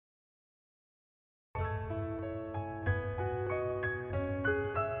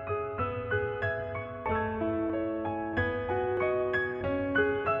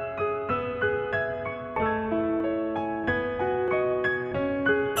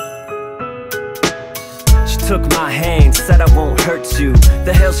Took my hand, said I won't hurt you.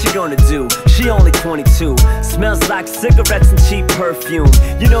 The hell she gonna do? She only 22. Smells like cigarettes and cheap perfume.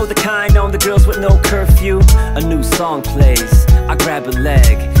 You know the kind on the girls with no curfew. A new song plays, I grab her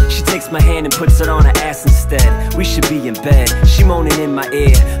leg. She takes my hand and puts it on her ass instead. We should be in bed, she moaning in my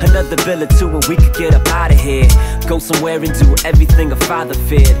ear. Another bill or two and we could get up out of here. Go somewhere and do everything a father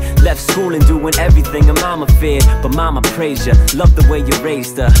feared. Left school and doing everything a mama feared. But mama praised ya, loved the way you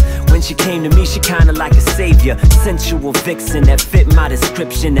raised her. When she came to me, she kinda like a savior. Sensual vixen that fit my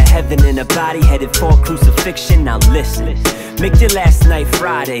description. A heaven in a body headed for crucifixion. Now listen, make your last night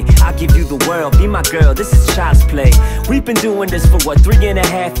Friday. I'll give you the world, be my girl, this is child's play. We've been doing this for what,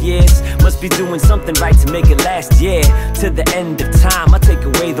 3.5 years? Must be doing something right to make it last, yeah. To the end of time, I take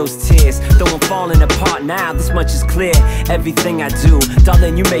away those tears. Though I'm falling apart now, this much is clear. Everything I do,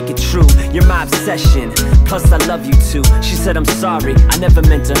 darling, you make it true. You're my obsession, plus I love you too. She said I'm sorry, I never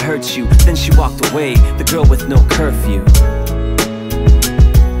meant to hurt you. Then she walked away, the girl with no curfew.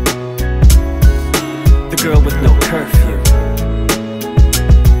 The girl with no curfew.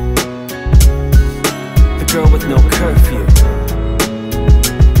 The girl with no curfew.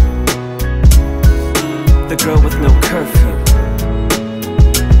 The girl with no curfew.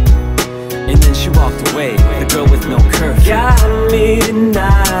 And then she walked away, the girl with no curfew. Got me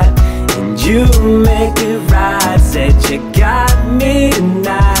tonight, and you make it right. Said you got me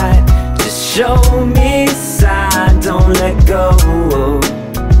tonight, just show me a sign, don't let go.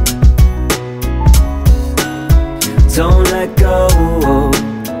 Don't let go.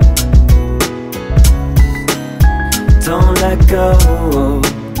 Don't let go.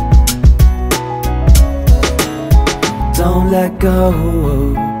 Don't let go.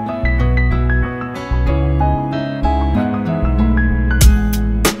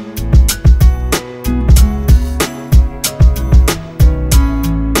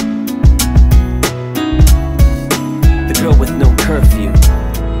 The girl with no curfew.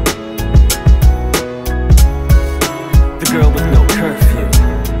 The girl with no curfew.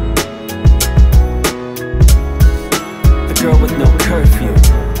 The girl with no curfew.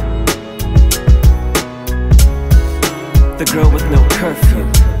 The girl with no curfew.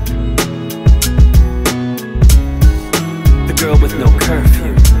 The girl with no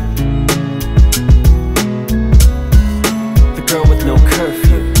curfew. The girl with no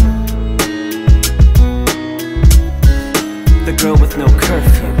curfew. The girl with no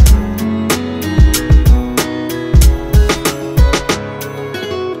curfew.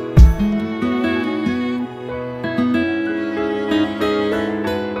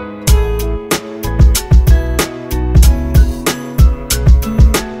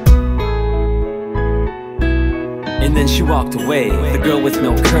 And then she walked away, the girl with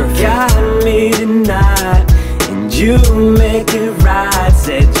no curfew. Got me tonight, and you make it right.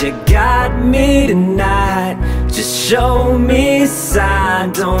 Said you got me tonight, just show me a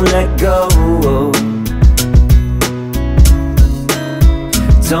sign, don't let go.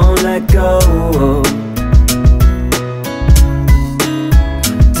 Don't let go.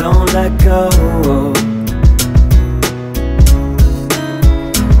 Don't let go.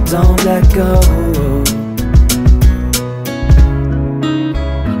 Don't let go.